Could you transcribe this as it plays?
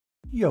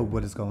Yo,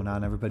 what is going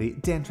on, everybody?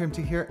 Dan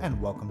Trimty here,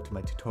 and welcome to my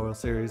tutorial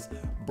series,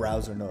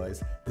 Browser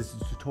Noise. This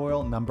is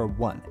tutorial number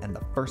 1, and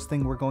the first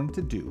thing we're going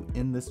to do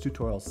in this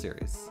tutorial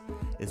series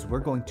is we're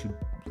going to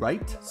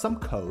write some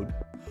code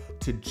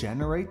to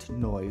generate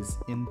noise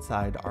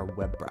inside our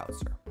web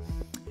browser.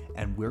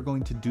 And we're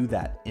going to do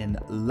that in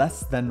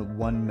less than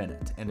 1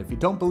 minute. And if you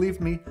don't believe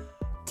me,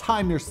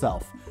 time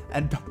yourself.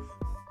 And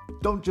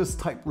don't just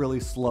type really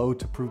slow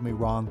to prove me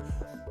wrong.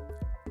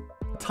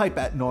 Type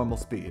at normal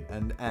speed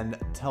and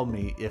tell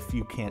me if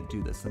you can't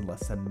do this in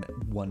less than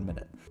 1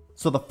 minute.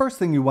 So the first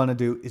thing you want to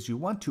do is you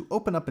want to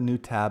open up a new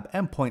tab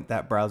and point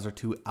that browser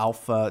to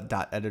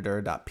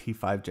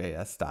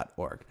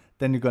alpha.editor.p5js.org.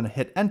 Then you're going to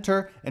hit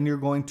enter and you're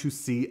going to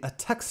see a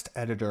text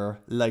editor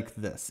like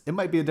this. It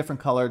might be a different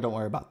color, don't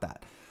worry about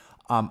that.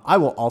 I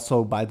will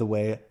also, by the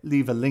way,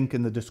 leave a link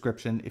in the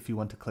description if you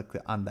want to click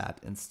on that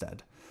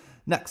instead.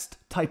 Next,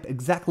 type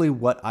exactly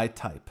what I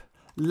type.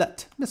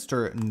 Let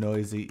Mr.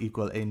 Noisy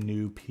equal a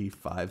new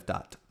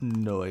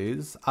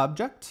p5.noise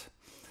object.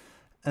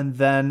 And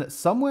then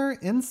somewhere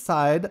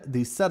inside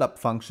the setup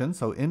function,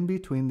 so in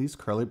between these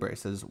curly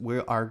braces, we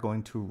are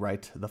going to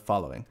write the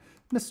following.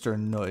 Mr.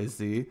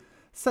 Noisy,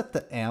 set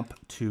the amp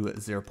to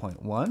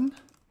 0.1.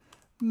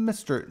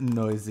 Mr.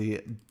 Noisy,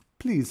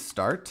 please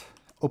start.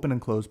 Open and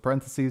close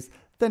parentheses.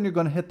 Then you're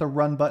going to hit the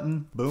run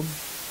button. Boom.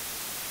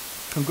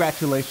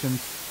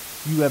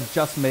 Congratulations. You have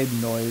just made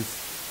noise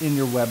in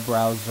your web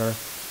browser.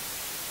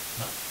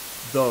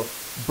 The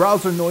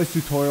browser noise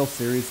tutorial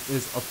series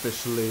is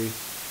officially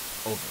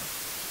over.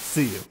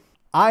 See you.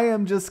 I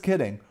am just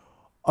kidding.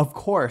 Of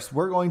course,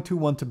 we're going to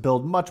want to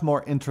build much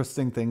more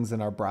interesting things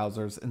in our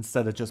browsers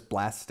instead of just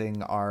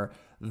blasting our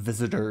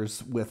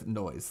visitors with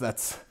noise.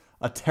 That's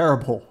a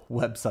terrible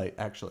website,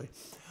 actually.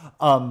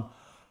 But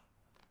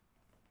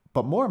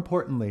more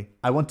importantly,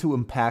 I want to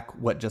unpack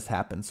what just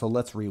happened. So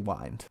let's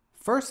rewind.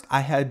 First, I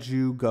had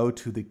you go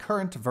to the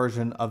current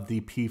version of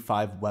the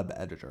P5 web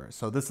editor.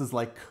 So this is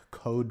like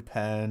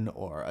CodePen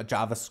or a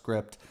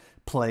JavaScript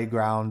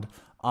playground.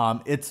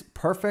 It's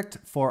perfect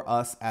for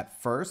us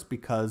at first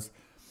because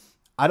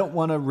I don't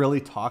want to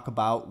really talk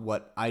about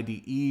what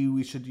IDE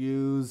we should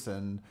use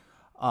and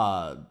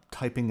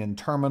typing in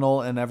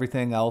terminal and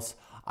everything else.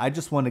 I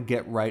just want to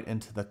get right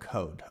into the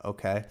code,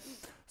 okay?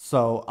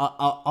 So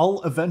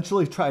I'll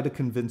eventually try to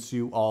convince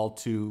you all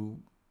to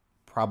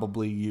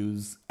probably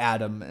use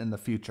Atom in the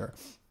future.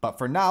 But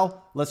for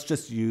now, let's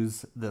just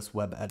use this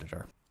web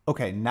editor.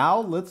 Okay, now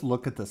let's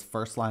look at this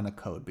first line of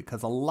code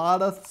because a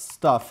lot of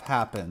stuff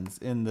happens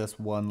in this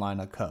one line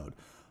of code.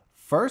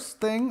 First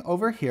thing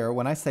over here,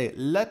 when I say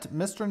let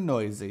Mr.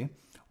 Noisy,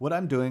 what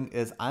I'm doing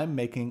is I'm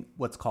making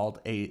what's called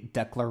a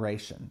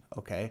declaration,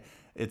 okay?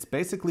 It's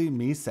basically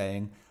me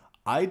saying,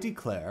 I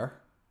declare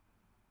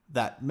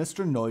that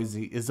Mr.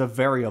 Noisy is a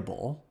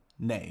variable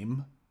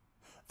name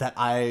that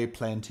I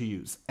plan to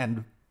use.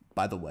 And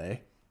by the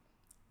way,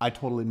 I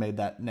totally made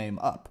that name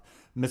up.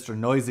 Mr.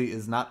 Noisy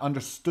is not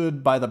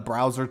understood by the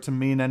browser to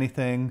mean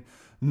anything,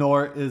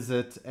 nor is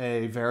it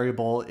a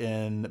variable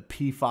in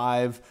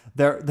P5.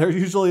 They're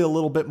usually a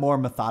little bit more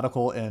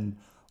methodical and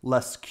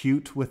less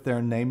cute with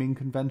their naming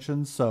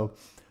conventions. So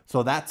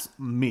that's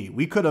me.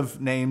 We could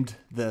have named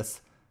this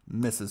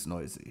Mrs.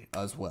 Noisy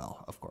as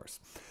well, of course.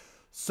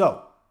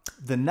 So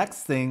the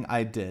next thing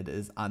I did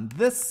is on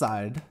this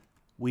side,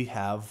 we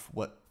have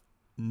what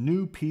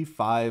new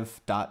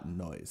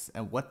p5.noise.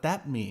 And what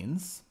that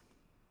means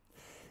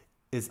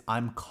is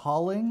I'm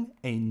calling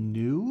a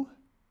new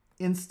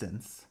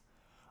instance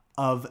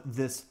of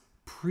this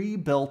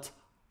pre-built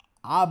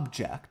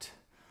object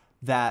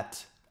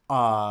that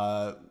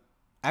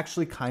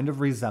actually kind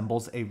of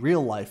resembles a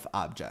real life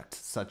object,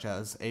 such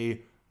as a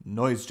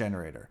noise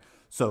generator.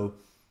 So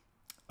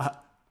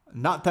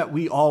not that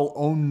we all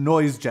own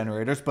noise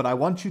generators, but I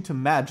want you to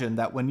imagine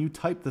that when you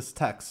type this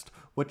text,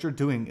 what you're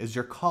doing is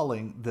you're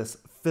calling this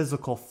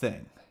physical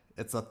thing.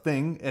 It's a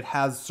thing. It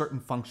has certain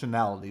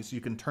functionalities.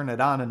 You can turn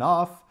it on and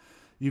off.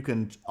 You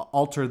can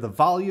alter the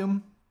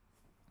volume.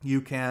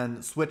 You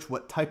can switch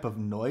what type of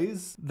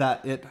noise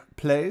that it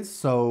plays.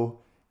 So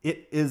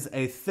it is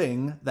a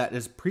thing that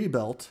is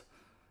pre-built.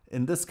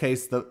 In this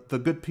case, the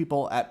good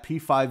people at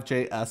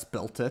P5JS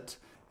built it.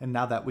 And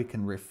now that we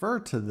can refer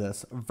to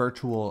this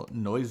virtual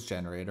noise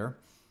generator,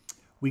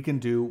 we can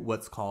do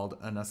what's called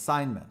an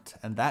assignment.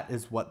 And that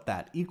is what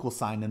that equal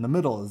sign in the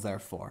middle is there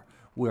for.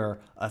 We're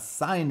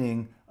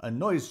assigning a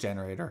noise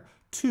generator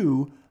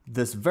to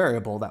this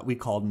variable that we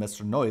called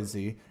Mr.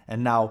 Noisy.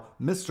 And now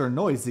Mr.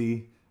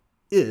 Noisy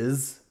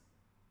is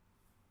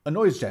a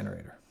noise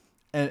generator.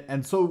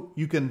 And so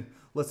you can,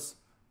 let's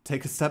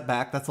take a step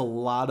back. That's a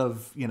lot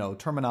of,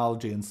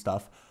 terminology and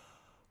stuff.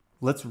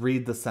 Let's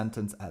read the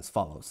sentence as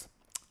follows.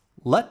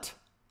 Let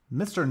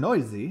Mr.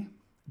 Noisy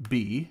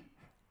be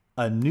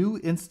a new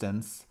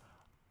instance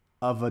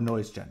of a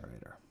noise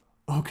generator.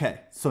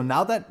 Okay, so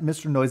now that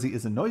Mr. Noisy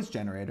is a noise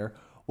generator,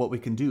 what we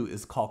can do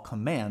is call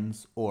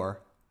commands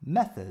or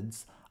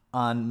methods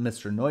on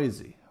Mr.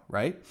 Noisy,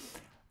 right?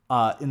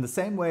 In the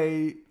same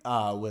way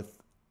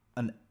with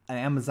an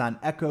Amazon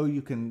Echo,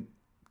 you can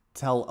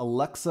tell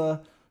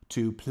Alexa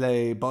to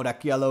play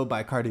Bodak Yellow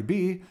by Cardi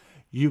B,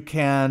 you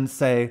can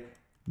say,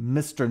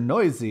 Mr.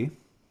 Noisy,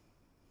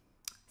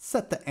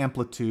 set the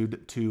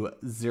amplitude to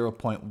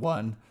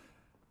 0.1.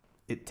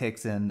 It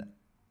takes in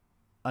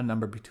a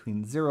number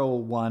between 0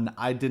 and 1.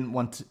 I didn't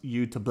want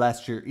you to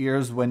blast your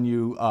ears when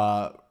you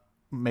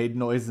made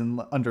noise in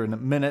under a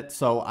minute,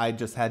 so I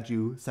just had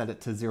you set it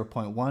to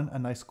 0.1, a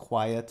nice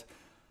quiet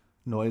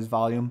noise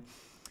volume.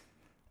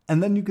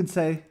 And then you can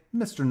say,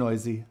 Mr.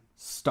 Noisy,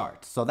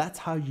 start. So that's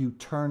how you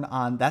turn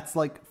on, that's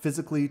like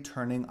physically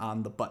turning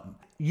on the button.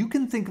 You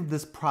can think of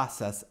this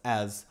process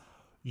as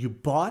you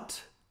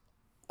bought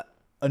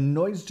a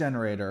noise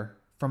generator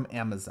from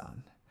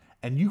Amazon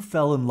and you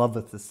fell in love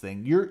with this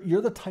thing.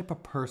 You're the type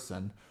of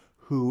person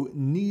who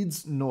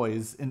needs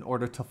noise in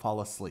order to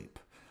fall asleep.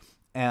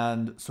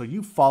 And so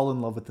you fall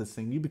in love with this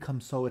thing. You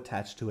become so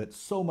attached to it,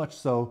 so much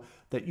so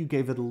that you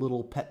gave it a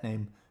little pet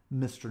name,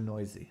 Mr.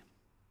 Noisy.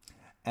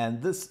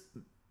 And this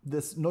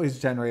noise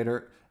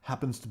generator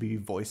happens to be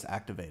voice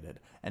activated.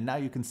 And now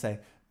you can say,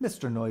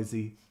 Mr.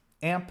 Noisy,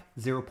 amp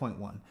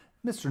 0.1.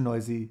 Mr.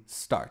 Noisy,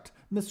 start.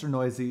 Mr.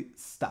 Noisy,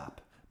 stop.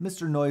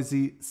 Mr.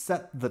 Noisy,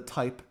 set the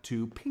type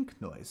to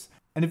pink noise.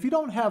 And if you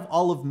don't have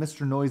all of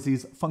Mr.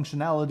 Noisy's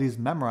functionalities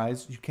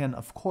memorized, you can,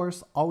 of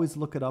course, always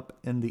look it up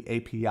in the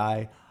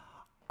API.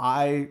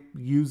 I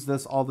use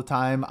this all the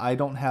time. I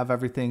don't have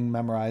everything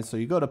memorized. So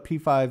you go to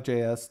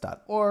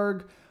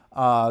p5js.org,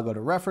 go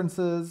to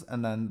references,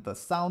 and then the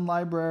sound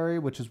library,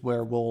 which is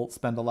where we'll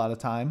spend a lot of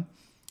time.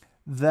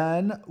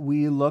 Then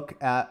we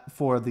look at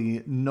for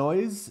the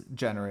noise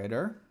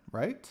generator,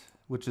 right?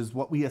 Which is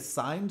what we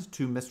assigned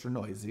to Mr.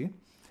 Noisy.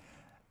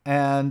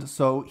 And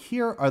so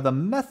here are the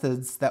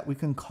methods that we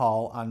can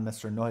call on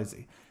Mr.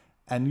 Noisy.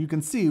 And you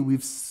can see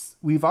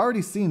we've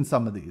already seen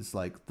some of these,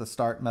 like the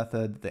start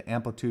method, the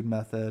amplitude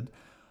method.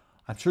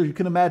 I'm sure you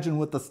can imagine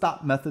what the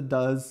stop method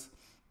does.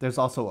 There's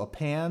also a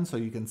pan, so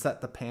you can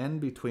set the pan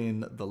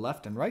between the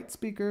left and right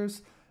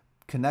speakers.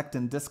 Connect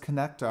and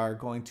disconnect are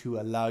going to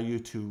allow you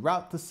to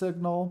route the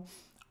signal.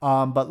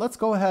 But let's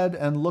go ahead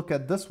and look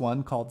at this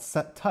one called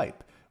set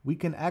type. We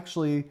can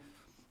actually,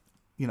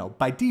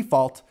 by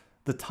default,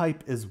 the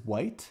type is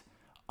white,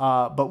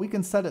 but we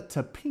can set it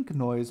to pink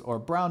noise or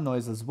brown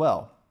noise as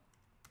well.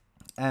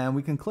 And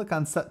we can click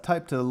on set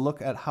type to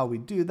look at how we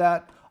do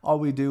that. All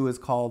we do is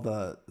call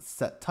the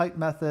set type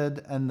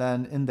method, and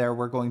then in there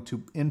we're going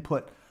to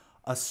input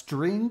a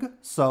string,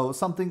 so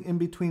something in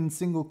between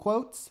single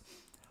quotes,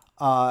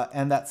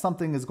 and that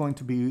something is going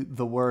to be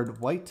the word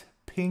white,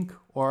 pink,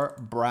 or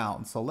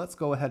brown. So let's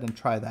go ahead and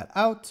try that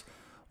out.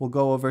 We'll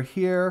go over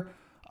here,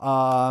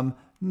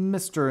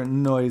 Mr.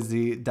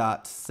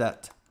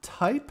 Noisy.set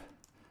type,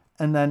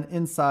 and then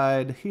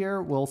inside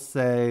here we'll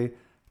say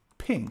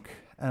pink,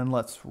 and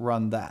let's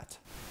run that.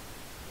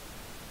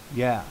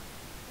 Yeah,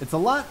 it's a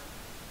lot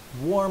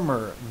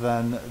warmer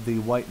than the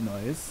white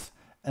noise.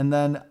 And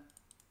then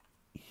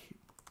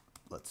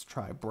let's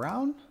try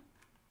brown,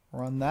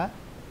 run that.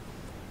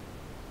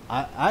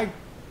 I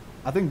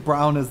think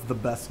brown is the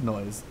best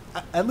noise,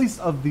 at least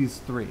of these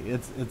three.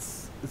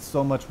 It's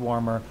so much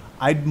warmer.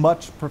 I'd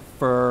much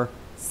prefer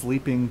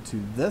sleeping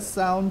to this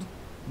sound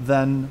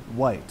than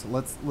white.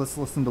 Let's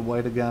listen to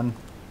white again.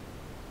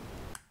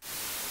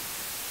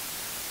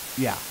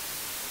 Yeah,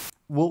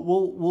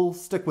 we'll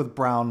stick with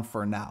brown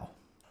for now.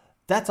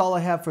 That's all I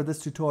have for this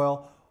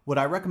tutorial. What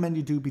I recommend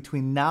you do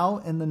between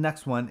now and the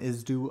next one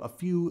is do a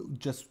few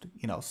just,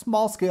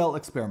 small scale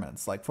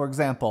experiments. Like for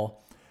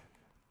example,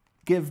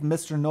 give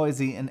Mr.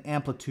 Noisy an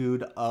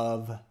amplitude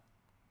of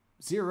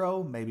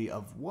 0, maybe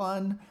of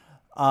 1.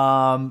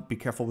 Be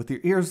careful with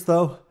your ears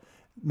though.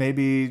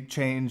 Maybe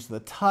change the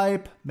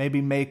type,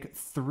 maybe make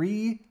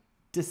 3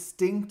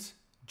 distinct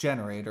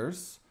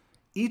generators.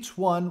 Each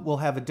one will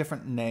have a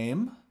different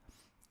name,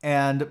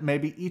 and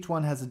maybe each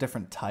one has a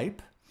different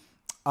type.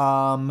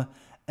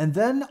 And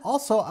then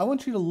also I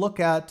want you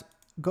to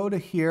go to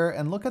here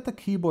and look at the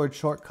keyboard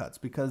shortcuts,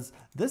 because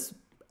this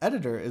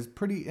editor is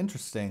pretty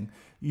interesting.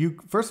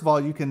 First of all,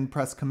 you can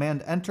press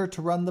Command Enter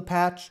to run the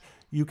patch.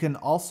 You can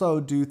also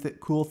do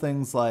cool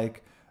things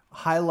like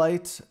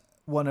highlight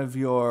one of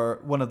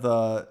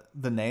the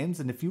names,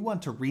 and if you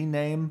want to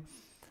rename,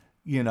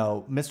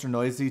 Mr.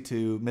 Noisy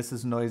to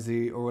Mrs.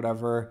 Noisy or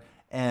whatever,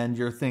 and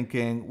you're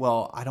thinking,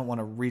 well, I don't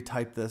want to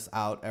retype this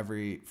out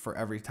for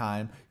every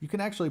time, you can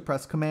actually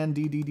press Command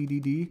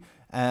D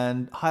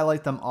and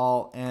highlight them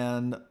all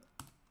and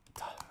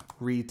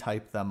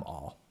retype them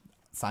all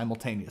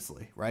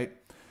simultaneously, right?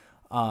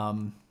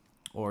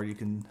 Or you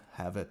can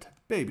have it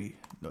baby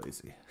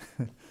noisy.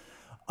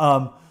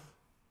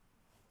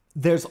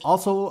 There's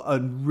also a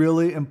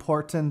really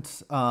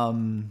important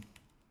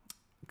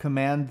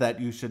command that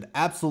you should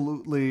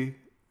absolutely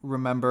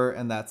remember,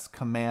 and that's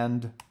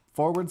command /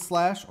 or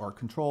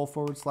control /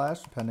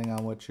 depending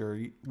on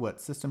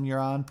what system you're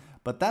on.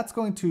 But that's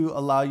going to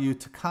allow you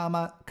to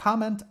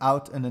comment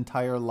out an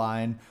entire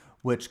line,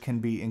 which can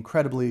be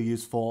incredibly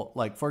useful.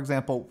 Like for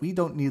example, we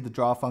don't need the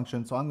draw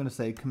function, so I'm going to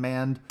say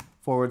command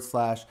 /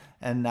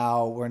 and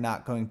now we're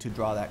not going to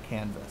draw that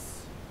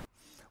canvas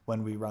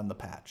when we run the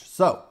patch.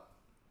 So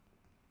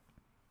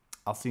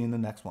I'll see you in the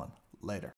next one. Later.